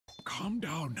calm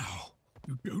down now.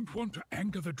 You don't want to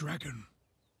anger the dragon.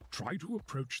 Try to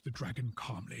approach the dragon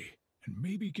calmly, and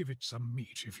maybe give it some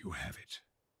meat if you have it.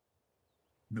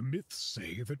 The myths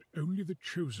say that only the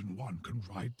chosen one can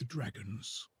ride the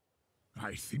dragons.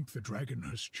 I think the dragon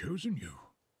has chosen you.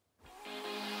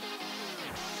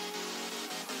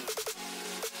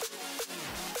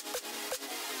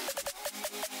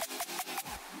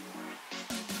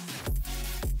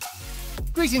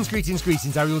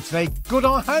 Greetings, Ariel today. Good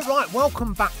on hope. Right,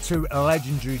 welcome back to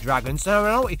Legendary Dragons. So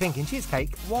I know what you're thinking,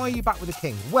 Cheesecake, why are you back with the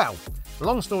king? Well,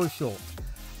 long story short,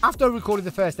 after I recorded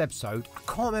the first episode, I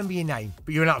can't remember your name,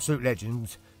 but you're an absolute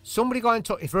legend. Somebody got in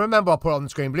touch, if I remember I'll put it on the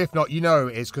screen, but if not, you know who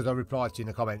it is because I replied to you in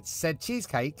the comments. Said,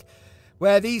 Cheesecake,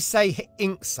 where these say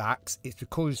ink sacks, it's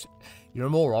because you're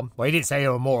a moron. Well, he didn't say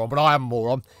you're a moron, but I am a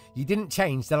moron. You didn't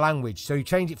change the language, so you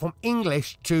changed it from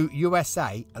English to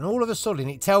USA, and all of a sudden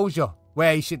it tells you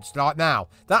where you should start now.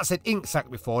 That said ink sack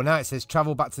before, now it says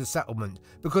travel back to the settlement.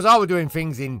 Because I was doing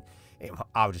things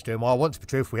I was just doing what I want, to be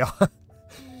truthful we are.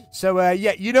 So,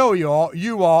 yeah, you know who you are.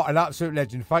 You are an absolute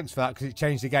legend. Thanks for that, because it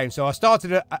changed the game. So I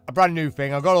started a brand new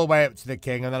thing. I got all the way up to the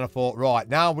king, and then I thought, right,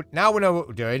 now we know what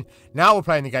we're doing. Now we're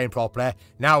playing the game properly.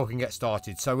 Now we can get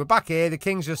started. So we're back here. The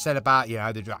king's just said about, you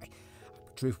know, the dragon.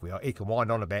 Truth we are, he can wind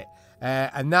on a bit.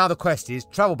 And now the quest is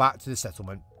travel back to the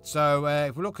settlement. So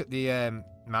if we look at the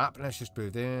map, let's just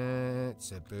move there.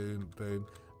 It's a boom.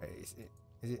 Is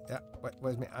it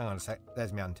where's me? Hang on a sec.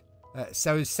 There's my hand.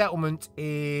 So the settlement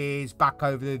is back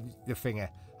over the finger.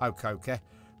 Okay.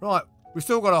 Right, we've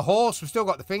still got a horse. We've still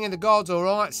got the finger. The guard's all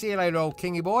right. See you later, old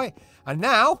kingy boy. And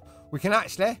now we can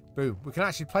actually, we can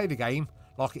actually play the game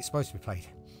like it's supposed to be played.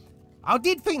 I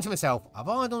did think to myself, have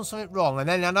I done something wrong? And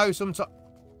then I know sometimes.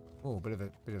 Oh, bit of a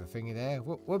thingy there.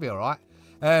 We'll be all right.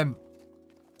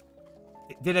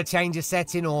 Did I change a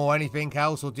setting or anything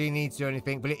else, or do you need to do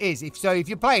anything? But it is. If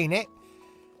you're playing it,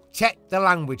 check the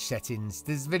language settings.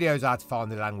 There's videos how to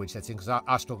find the language setting because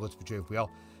I struggle to be truthful.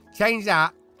 Change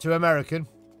that to American,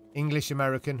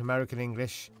 American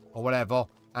English, or whatever,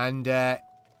 and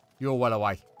you're well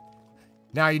away.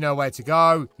 Now you know where to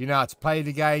go. You know how to play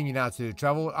the game. You know how to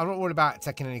travel. I'm not worried about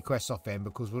taking any quests off him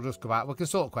because we'll just go back. We can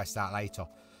sort of quest out later.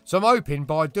 So I'm hoping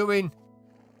by doing.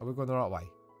 Are we going the right way?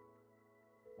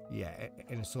 Yeah,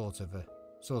 in a sort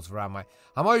of round way.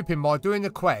 I'm hoping by doing the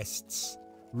quests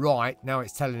right, now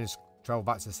it's telling us travel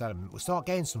back to the settlement, we'll start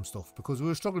getting some stuff because we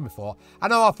were struggling before. I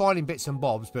know I'm finding bits and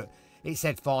bobs, but it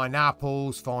said find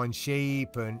apples, find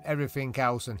sheep and everything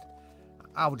else, and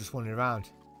I was just wandering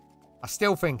around. I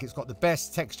still think it's got the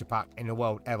best texture pack in the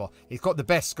world ever. It's got the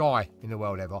best sky in the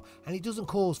world ever, and it doesn't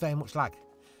cause very much lag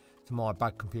to my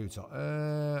bad computer.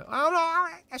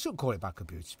 I shouldn't call it bad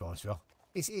computer, to be honest with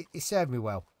you. It served me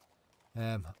well.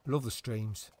 Love the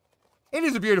streams. It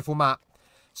is a beautiful map.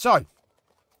 So,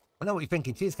 I know what you're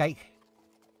thinking, Cheesecake.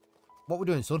 What we're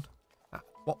doing, son?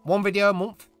 What, one video a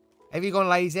month? Have you gone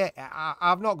lazy?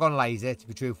 I've not gone lazy, to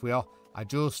be truthful with you. I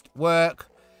just work.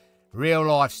 Real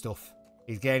life stuff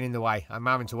is getting in the way. I'm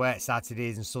having to work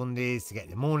Saturdays and Sundays to get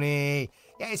the money.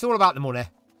 Yeah, it's all about the money.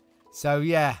 So,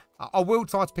 yeah, I will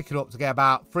try to pick it up to get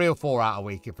about 3 or 4 out a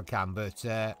week if I can. But,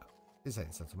 this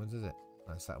ain't settlements, is it?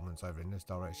 No, settlements over in this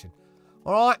direction.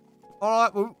 All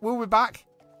right, we'll be back.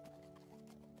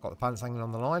 Got the pants hanging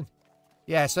on the line.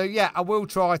 Yeah, so yeah, I will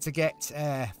try to get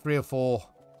 3 or 4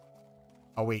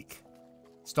 a week,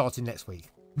 starting next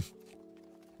week.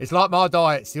 It's like my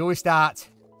diets, they always start,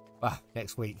 well,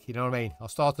 next week, you know what I mean? I'll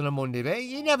start on a Monday, but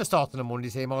you never start on a Monday,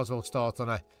 so you might as well start on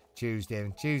a Tuesday,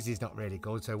 and Tuesday's not really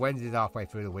good, so Wednesday's halfway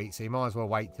through the week, so you might as well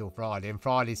wait till Friday, and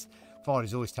Friday's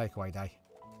always takeaway day.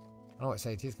 I know what to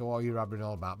say, Tisco, what are you rabbling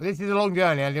on about? But this is a long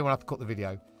journey, I didn't want to have to cut the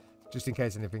video, just in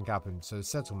case anything happened. So the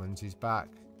settlement is back.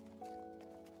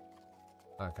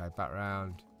 Okay, back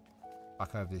round.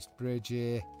 Back over this bridge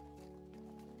here.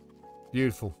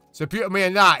 Beautiful. So, I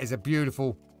mean, that is a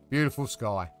beautiful, beautiful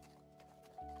sky.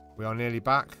 We are nearly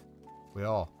back. We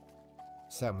are.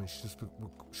 Settlement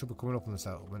should be coming up on the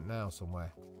settlement now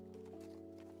somewhere.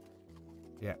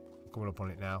 Yeah, coming up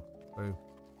on it now. Boom.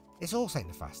 It's also ain't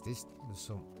the fastest. There's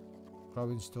some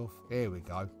growing stuff. Here we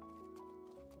go.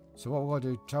 So what we're going to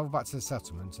do, travel back to the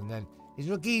settlement, and then, is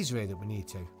there a geezer here that we need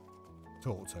to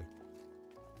talk to?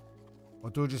 Or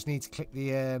do I just need to click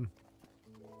the,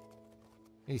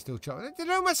 he's still trying, they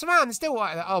don't mess around, they're still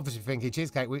obviously thinking,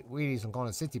 Cheesecake, we need some kind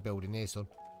of city building here, son.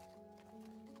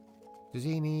 Does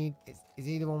he need, is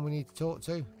he the one we need to talk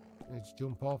to? Let's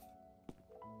jump off.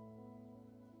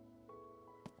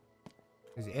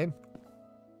 Is it him?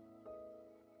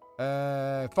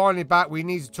 Finally back, we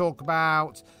need to talk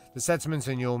about the settlements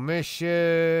and your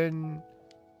mission.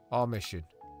 Our mission.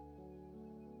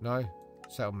 No?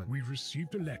 settlement? We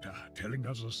received a letter telling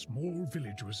us a small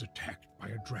village was attacked by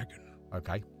a dragon.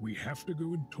 Okay. We have to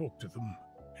go and talk to them,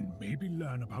 and maybe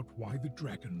learn about why the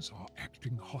dragons are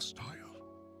acting hostile.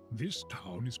 This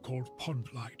town is called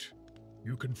Pondlight.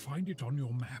 You can find it on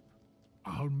your map.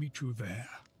 I'll meet you there.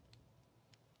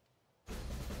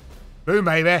 Boom,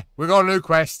 baby. We got a new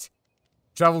quest.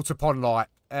 Travel to Pondlight.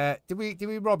 Did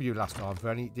we rob you last time for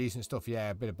any decent stuff? Yeah,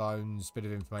 a bit of bones, bit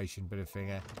of information, bit of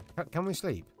finger. Can we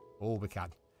sleep? Oh, we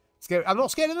can. Scary. I'm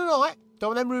not scared of the night. Don't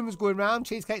want them rumours going round.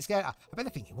 Cheesecake scared. I bet they're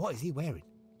thinking, what is he wearing?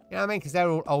 You know what I mean? Because they're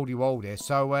all oldie wold here.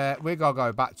 So we're going to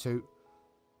go back to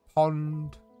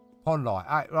Pondlight.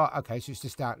 Right, okay, so it's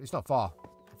just down. It's not far.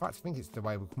 In fact, I think it's the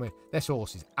way we come in. This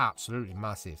horse is absolutely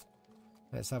massive.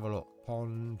 Let's have a look.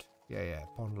 Yeah,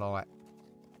 Pondlight.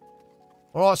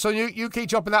 All right, son, you keep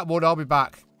chopping that wood. I'll be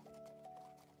back.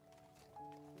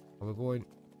 We're going.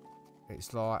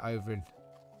 It's like over in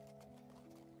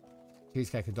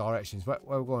Cheesecake and directions. Where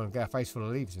we're going to get a face full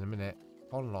of leaves in a minute.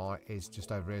 Pondlight is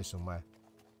just over here somewhere.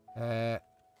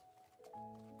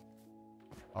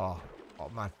 Oh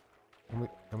man,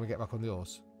 can we get back on the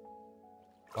horse?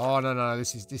 Oh no,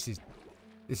 this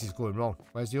is going wrong.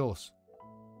 Where's the horse?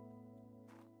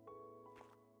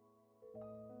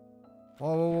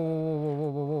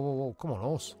 Whoa. Come on,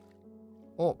 horse.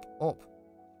 Up.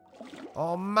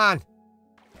 Oh, man.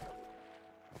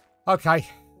 Okay.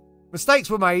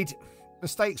 Mistakes were made.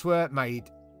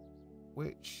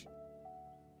 Which...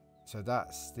 So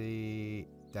that's the...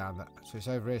 Down that... So it's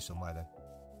over here somewhere, then.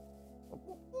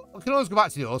 We can always go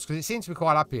back to the horse, because it seems to be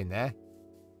quite happy in there.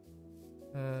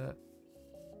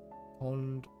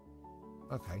 Pond...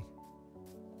 Okay.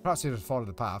 Perhaps he'll just follow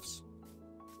the paths.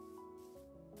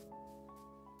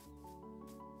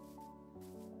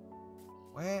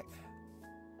 Where?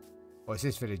 Oh, it's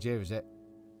this village here, is it?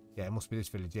 Yeah, it must be this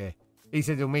village here. He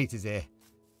said he'll meet us here.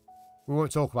 We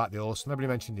won't talk about the horse. Nobody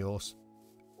mentioned the horse.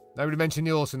 Nobody mentioned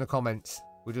the horse in the comments.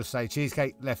 We'll just say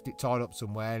Cheesecake left it tied up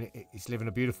somewhere and it's living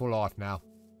a beautiful life now.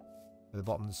 At the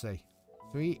bottom of the sea.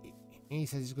 So he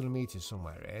says he's going to meet us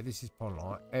somewhere here. This is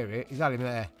Pondlight. Here he is. He's had him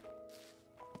there.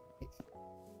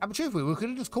 I'm truthfully, we could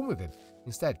have just come with him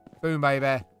instead. Boom,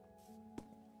 baby.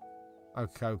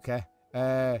 Okay.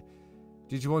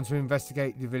 Did you want to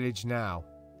investigate the village now?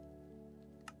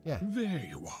 Yeah. There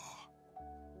you are.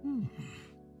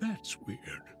 That's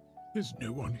weird. There's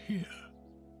no one here.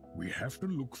 We have to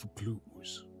look for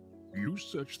clues. You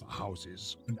search the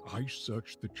houses, and I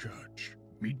search the church.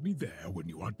 Meet me there when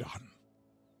you are done.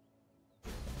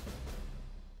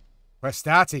 Press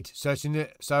started. Searching the...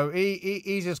 So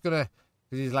he's just going to...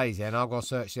 Because he's lazy, and I'll go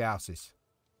search the houses.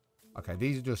 Okay,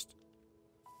 these are just...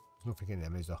 There's nothing in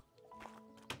them, is there?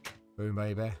 Boom,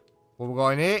 baby. What we got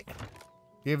in here?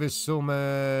 Give us some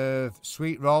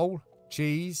sweet roll,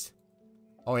 cheese.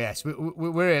 Oh, yes. We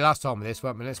were here last time with this,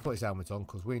 weren't we? Let's put his helmet on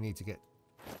because we need to get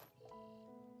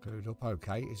glued up.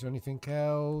 Okay. Is there anything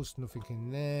else? Nothing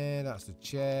in there. That's the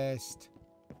chest.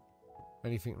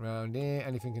 Anything around here?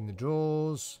 Anything in the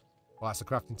drawers? Well, that's the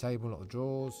crafting table, not the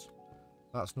drawers.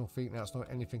 That's nothing. That's not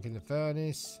anything in the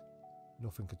furnace.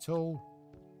 Nothing at all.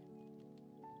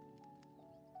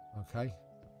 Okay.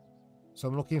 So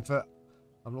I'm looking for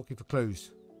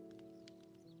clues.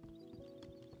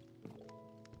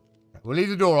 We'll leave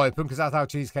the door open because that's how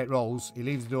Cheesecake rolls. He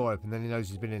leaves the door open, then he knows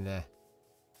he's been in there.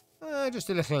 Just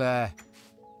a little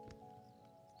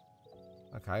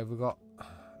Okay, we've got...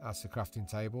 That's the crafting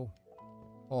table.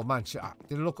 Oh man, did I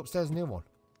look upstairs in the other one?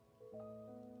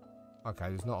 Okay,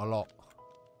 there's not a lot.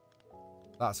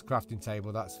 That's the crafting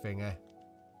table, that's the thing,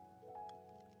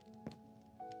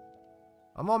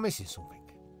 Am I missing something?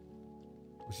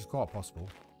 Which is quite possible.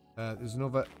 There's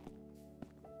another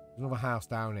house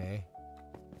down here.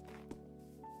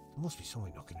 There must be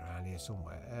something knocking around here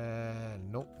somewhere.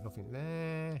 Nope, nothing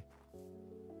there.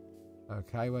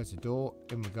 Okay, where's the door?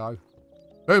 In we go.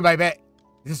 Boom, baby!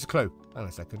 Is this a clue? Hang on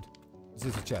a second. Is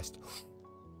this a chest?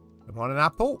 Am I on an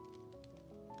apple?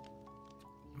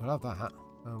 We'll have that.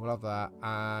 We'll have that.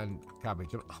 And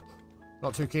cabbage.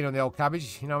 Not too keen on the old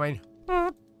cabbage, you know what I mean?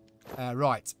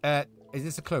 Right. Is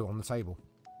this a clue on the table?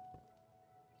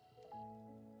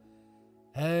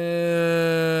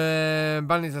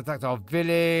 Bandits attacked our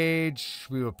village.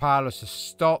 We were powerless to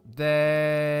stop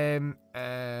them.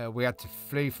 We had to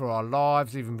flee for our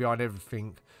lives, leaving behind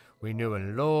everything we knew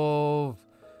and loved.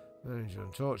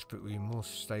 Untouched, but we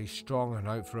must stay strong and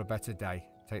hope for a better day.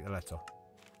 Take the letter.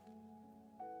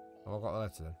 Oh, I got the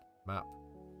letter then. Map.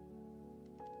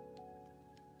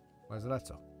 Where's the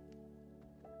letter?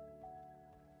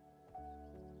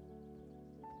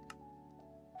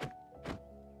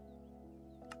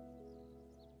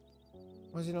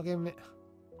 Why is he not giving me...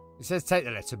 It says take the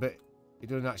letter, but it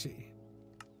doesn't actually...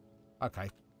 Okay.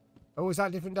 Oh, is that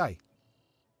a different day?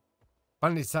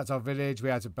 Bandits attacked our village. We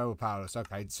had to barrel powerless.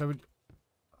 Okay, so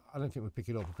I don't think we pick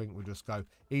it up. I think we'll just go...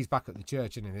 He's back at the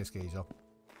church, isn't he, this geezer?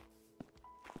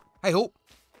 Hey, oh!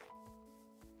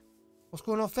 What's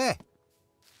going off there?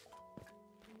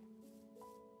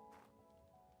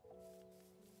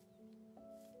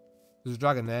 There's a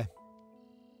dragon there.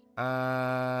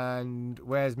 And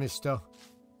where's Mr...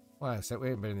 Well, except we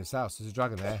haven't been in this house. There's a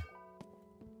dragon there.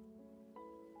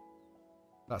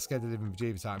 That scared the living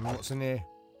bejeebers out of me. What's in here?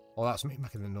 Oh, that's me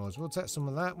making the noise. We'll take some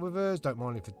of that with us. Don't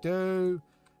mind if I do.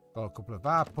 Got a couple of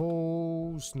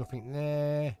apples. Nothing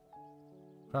there.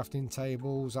 Crafting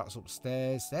tables. That's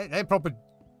upstairs. They proper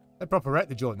wrecked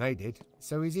the joint, they did.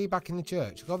 So is he back in the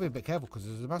church? I've got to be a bit careful because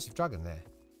there's a massive dragon there.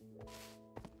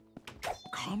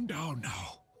 Calm down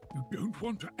now. You don't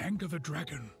want to anger the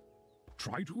dragon.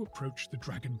 Try to approach the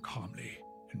dragon calmly,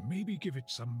 and maybe give it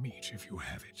some meat if you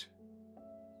have it.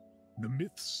 The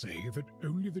myths say that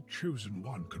only the chosen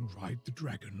one can ride the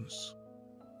dragons.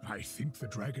 I think the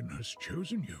dragon has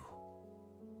chosen you.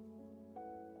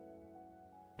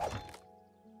 I'll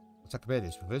take a bit of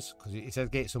this with us, because it says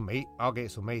get some meat. I'll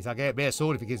get some meat. I'll get a bit of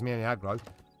sword if it gives me any aggro.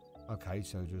 Okay,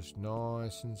 so just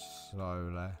nice and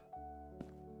slowly.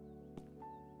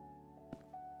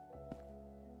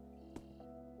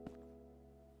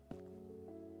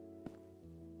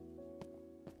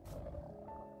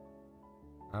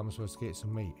 How am I supposed to get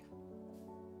some meat?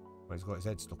 Well, he's got his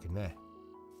head stuck in there.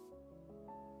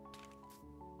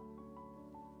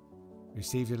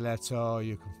 Received a letter,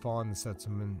 you can find the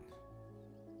settlement.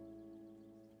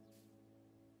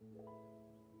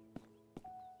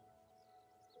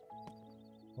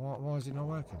 Why is it not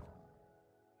working?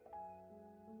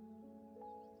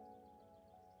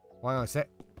 Hang on a sec.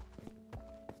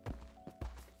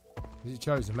 Is it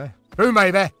chosen, man? Who,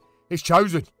 maybe? It's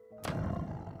chosen.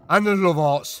 And the love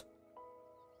hearts.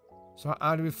 So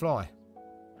how do we fly?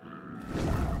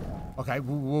 Okay,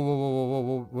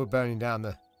 whoa, we're burning down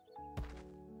the...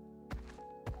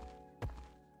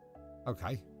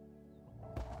 Okay.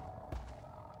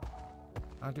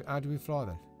 How do we fly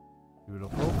then? Do we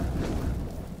look up?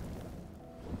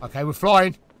 Okay, we're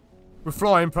flying. We're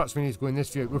flying. Perhaps we need to go in this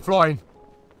view. We're flying.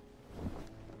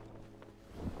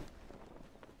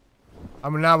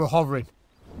 And now we're hovering.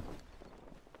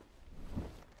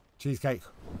 Cheesecake.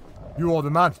 You are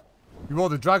the man. You are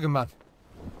the dragon man.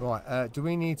 Right, do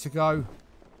we need to go...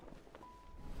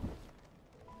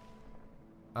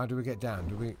 How do we get down?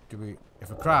 Do we...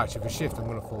 If I crouch, if I shift, I'm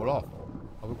going to fall off.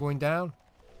 Are we going down?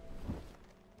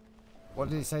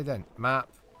 What did it say then? Map.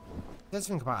 Let's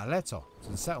think about a letter to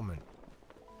the settlement.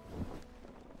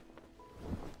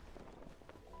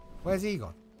 Where's he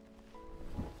gone?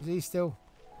 Is he still...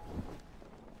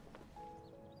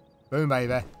 Boom,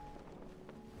 baby.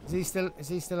 Is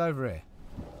he still over here?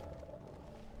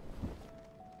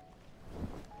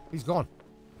 He's gone.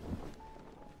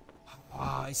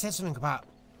 Ah, it said something about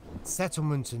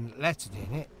settlement and letter,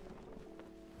 didn't it?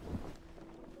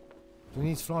 Do we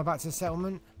need to fly back to the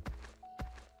settlement?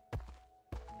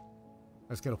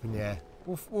 Let's get up in the air.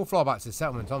 We'll fly back to the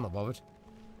settlement, I'm not bothered.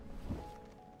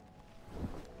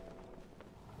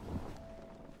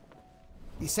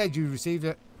 He said you received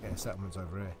it. Yeah, settlement's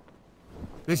over here.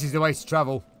 This is the way to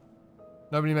travel.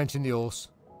 Nobody mentioned the horse.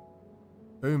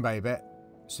 Boom, baby.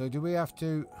 So do we have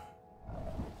to... Do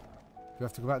we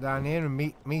have to go back down here and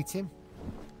meet him?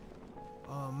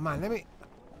 Oh, man, let me...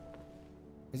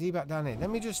 Is he back down here? Let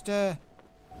me just...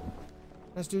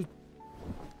 Let's do...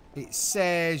 It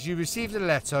says you received a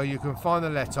letter. You can find the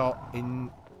letter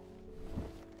in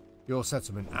your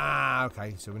settlement. Ah,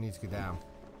 okay. So we need to go down.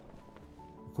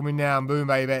 We're coming down. Boom,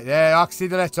 baby. There, I can see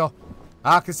the letter.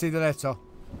 I can see the letter.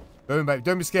 Boom, baby.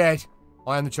 Don't be scared.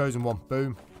 I am the chosen one.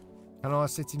 Boom. Can I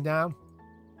sit him down?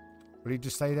 Will he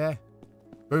just stay there?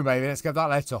 Boom, baby. Let's get that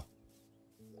letter.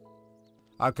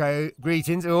 Okay.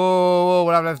 Greetings. Oh,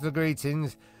 we'll have left the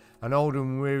greetings. An old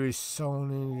and weary soul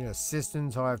needing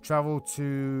assistance. I have travelled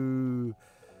to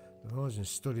the roads and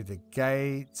studied the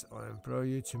gate. I implore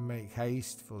you to make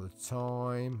haste for the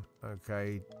time.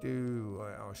 Okay,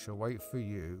 I shall wait for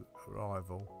you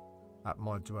arrival at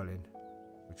my dwelling,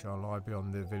 which I lie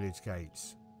beyond the village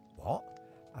gates. What?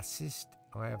 Assist.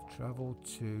 I have travelled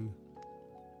to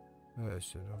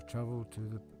person. I've travelled to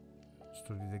the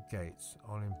study the gates.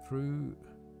 I'll improve.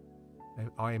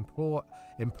 I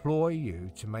implore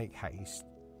you to make haste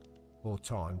for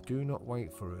time. Do not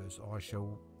wait for us. I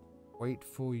shall wait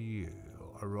for you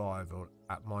arrival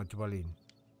at my dwelling,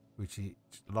 which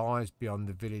lies beyond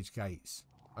the village gates.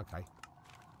 Okay.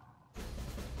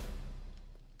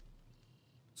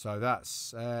 So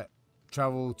that's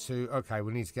travel to... Okay,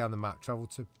 we need to get on the map. Travel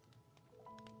to...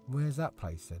 Where's that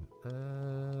place then?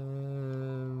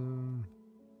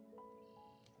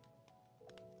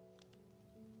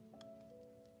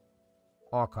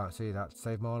 I can't see that to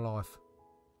save my life.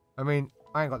 I mean,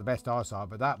 I ain't got the best eyesight,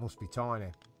 but that must be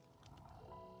tiny.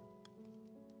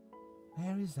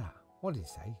 Where is that? What did it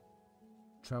say?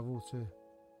 Travel to...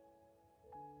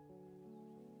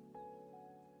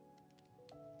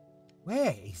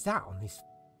 Where is that on this?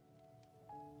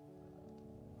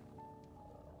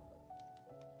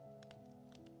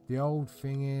 The old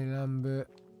thingy, Lambert,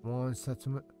 wine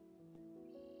settlement.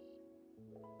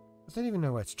 I don't even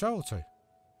know where to travel to.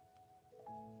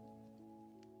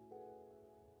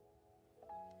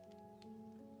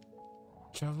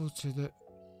 Travel to the...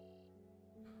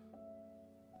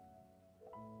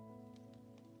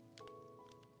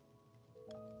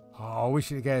 Oh, I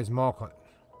wish it gave us mark on it.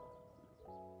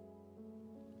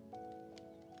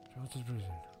 Travel to the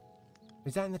prison.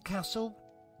 Is that in the castle?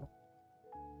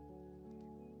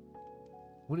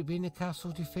 Would it be in the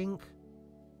castle, do you think?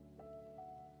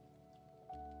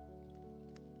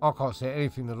 I can't see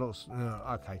anything that looks... No,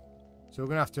 okay. So we're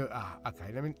going to have to...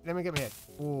 okay. Let me get my head.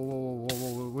 Whoa.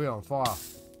 We're on fire.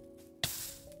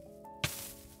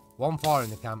 One fire in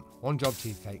the camp. One job,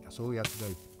 Cheesecake. That's all we have to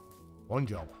do. One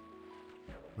job.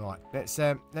 Right. Let's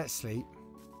sleep.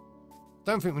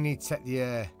 Don't think we need to set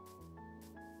the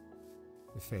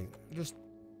thing. Just...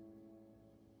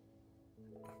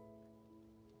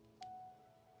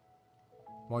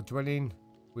 My dwelling,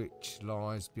 which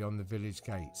lies beyond the village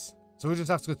gates. So we just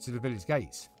have to go to the village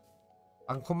gates.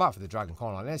 I can come back for the dragon,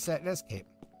 can't I? Let's keep.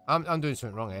 I'm doing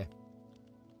something wrong here.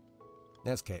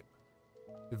 Let's keep.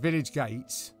 The village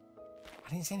gates.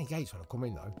 I didn't see any gates when I come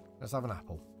in though. Let's have an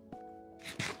apple.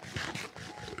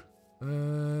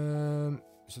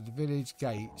 So the village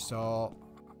gates are...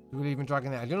 Do we leave a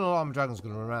dragon there? I don't know how my dragon's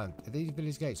going to run around. Are these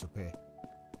village gates up here?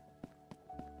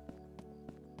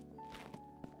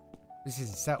 This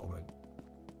is a settlement.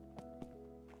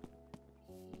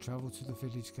 Travel to the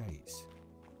village gates.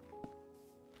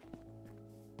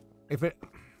 If it...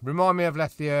 Remind me I've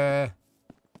left the...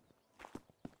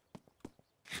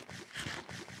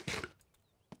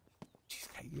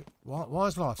 Cheesecake. Why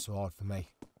is life so hard for me?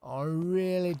 I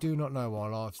really do not know why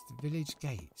life's the village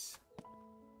gates.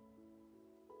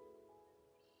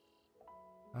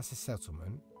 That's a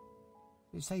settlement.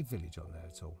 Did it say village on there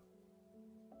at all?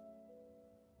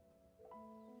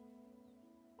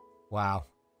 Wow.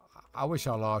 I wish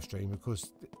I live stream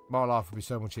because my life would be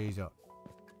so much easier.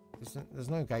 There's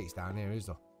no gates down here, is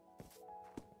there?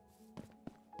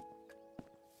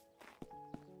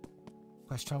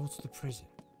 Quest travel to the prison.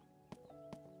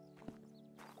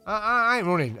 I ain't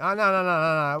running.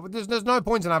 No. There's no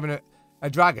point in having a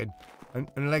dragon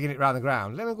and legging it around the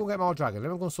ground. Let me go get my dragon.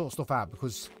 Let me go and sort stuff out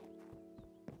because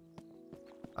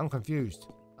I'm confused.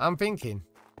 I'm thinking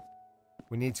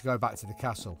we need to go back to the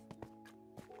castle.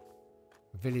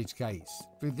 Village gates.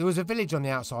 There was a village on the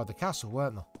outside of the castle,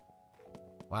 weren't there?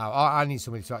 Wow, I need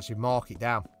somebody to actually mark it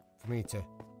down for me to... I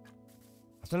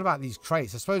don't know about these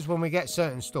crates. I suppose when we get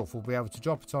certain stuff, we'll be able to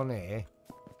drop it on here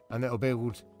and it'll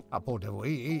build... That poor devil.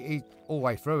 He all the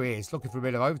way through here. He's looking for a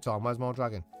bit of overtime. Where's my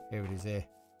dragon? Here it is here.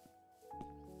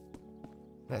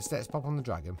 Let's pop on the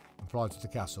dragon and fly to the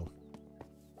castle.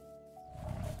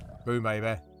 Boom,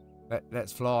 baby.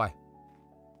 Let's fly.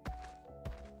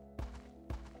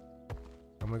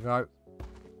 And we go.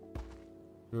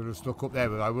 We'll just look up there.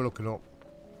 We're looking up.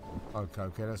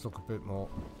 Okay. Let's look a bit more.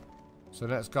 So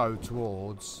let's go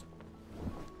towards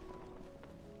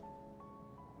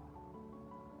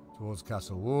the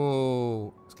castle.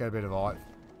 Whoa! Let's get a bit of height.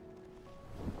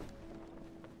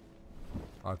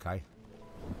 Okay.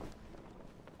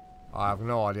 I have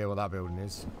no idea what that building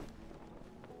is.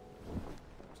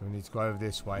 So we need to go over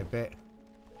this way a bit.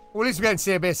 Well, at least we get to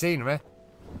see a bit of scenery.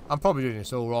 I'm probably doing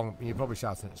this all wrong. You're probably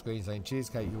shouting at the screen saying,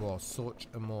 Cheesecake, you are such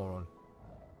a moron.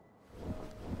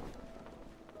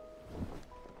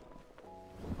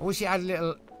 I wish it had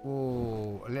a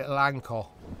little anchor,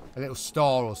 a little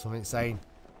star or something saying,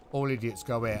 all idiots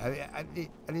go here. And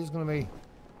it's going to be...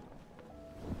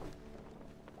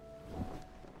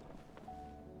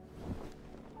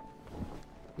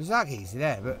 There's that easy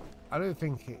there, but I don't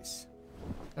think it's...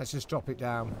 Let's just drop it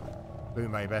down.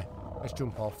 Boom, baby. Let's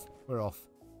jump off. We're off.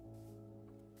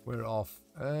 We're off.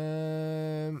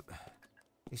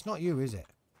 It's not you, is it?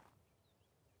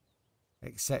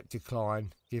 Accept,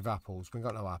 decline, give apples. We've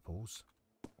got no apples.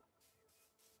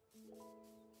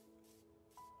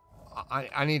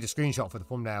 I need a screenshot for the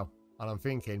thumbnail. And I'm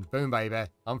thinking, boom, baby.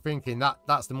 I'm thinking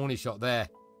that's the money shot there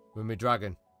with my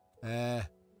dragon.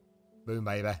 Boom,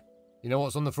 baby. You know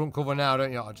what's on the front cover now,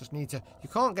 don't you? I just need to... You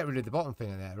can't get rid of the bottom thing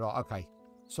in there. Right, okay.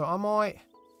 So I might...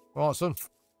 Right, son.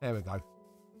 There we go.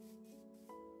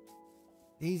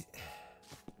 These...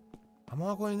 Am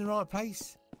I going in the right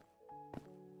place?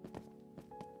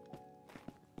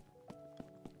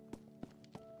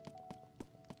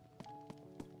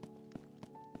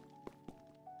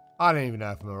 I don't even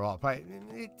know if I'm in the right place.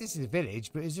 This is a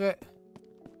village, but is it...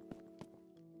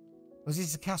 Was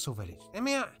this a castle village? Let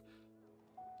me out.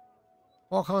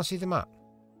 Why can't I see the map?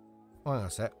 Hang on a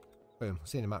sec. Boom, I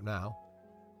see the map now.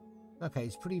 Okay,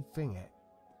 it's pretty thingy.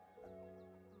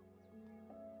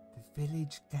 The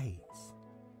village gates.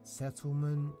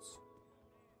 Settlements.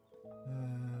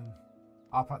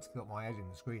 I've practically got my head in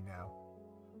the screen now.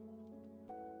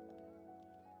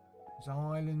 There's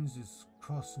islands, there's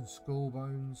cross and skull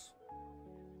bones.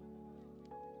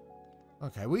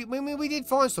 Okay, we did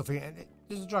find stuff here.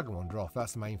 There's a dragon wander off,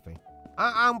 that's the main thing.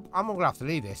 I'm gonna have to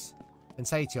leave this and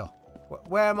say to you,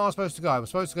 where am I supposed to go? I'm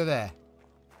supposed to go there.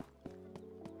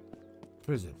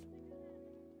 Prison.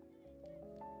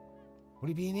 Would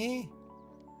it be in here?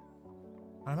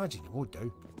 I imagine it would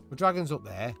do. The dragon's up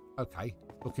there. Okay,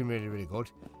 looking really, really good.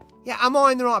 Yeah, am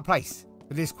I in the right place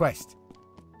for this quest?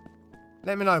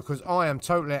 Let me know, because I am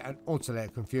totally and utterly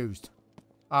confused.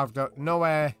 I've got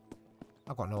nowhere.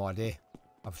 I've got no idea.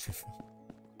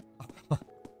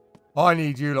 I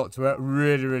need you lot to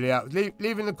really, really help.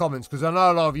 Leave in the comments, because I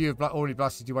know a lot of you have already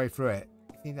blasted your way through it.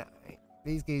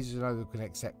 These geezers know who can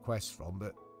accept quests from,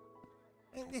 but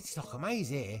it's like a maze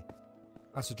here.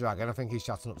 That's a dragon. I think he's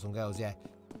chatting up some girls. Yeah,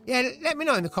 yeah. Let me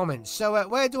know in the comments. So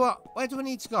where do I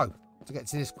need to go to get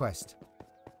to this quest?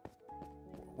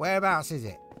 Whereabouts is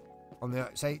it? On the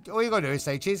all you gotta do is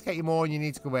say cheesecake you more and you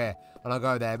need to go where, and I'll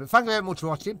go there. But thank you very much for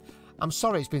watching. I'm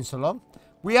sorry it's been so long.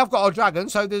 We have got our dragon,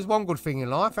 so there's one good thing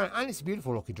in life, and it's a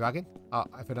beautiful looking dragon.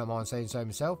 If I don't mind saying so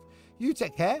myself. You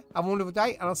take care, have a wonderful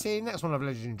day, and I'll see you in the next one of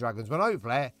Legendary Dragons. When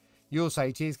hopefully you'll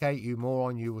say cheesecake you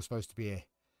moron, you were supposed to be here.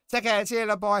 Take care, see you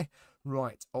later, bye.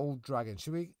 Right, old dragon.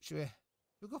 Should we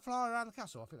go fly around the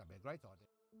castle? I think that'd be a great idea.